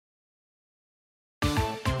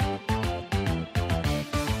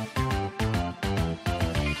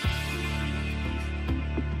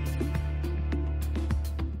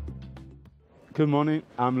Good morning.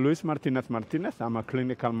 I'm Luis Martinez Martinez. I'm a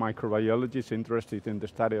clinical microbiologist interested in the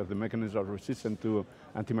study of the mechanism of resistance to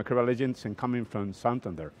antimicrobial agents and coming from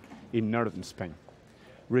Santander in northern Spain.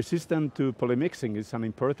 Resistance to polymyxin is an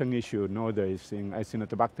important issue nowadays in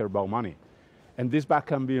Acinetobacter baumannii. And this bug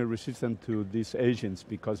can be resistant to these agents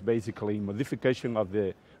because basically modification of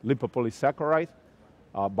the lipopolysaccharide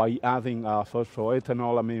by adding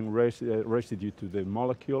phosphoethanolamine residue to the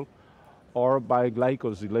molecule, or by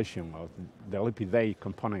glycosylation of the lipid A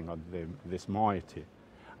component of this moiety.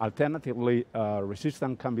 Alternatively,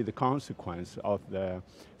 resistance can be the consequence of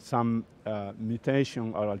some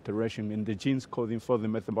mutation or alteration in the genes coding for the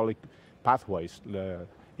metabolic pathways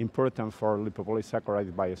important for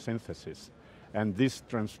lipopolysaccharide biosynthesis. And this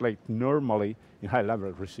translates normally in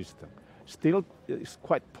high-level resistance. Still, it's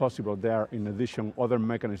quite possible there are, in addition, other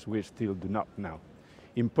mechanisms we still do not know.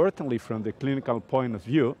 Importantly, from the clinical point of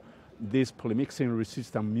view, these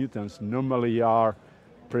polymyxin-resistant mutants normally are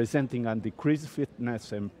presenting a decreased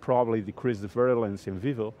fitness and probably decreased virulence in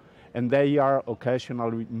vivo, and they are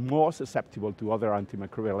occasionally more susceptible to other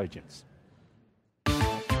antimicrobial agents.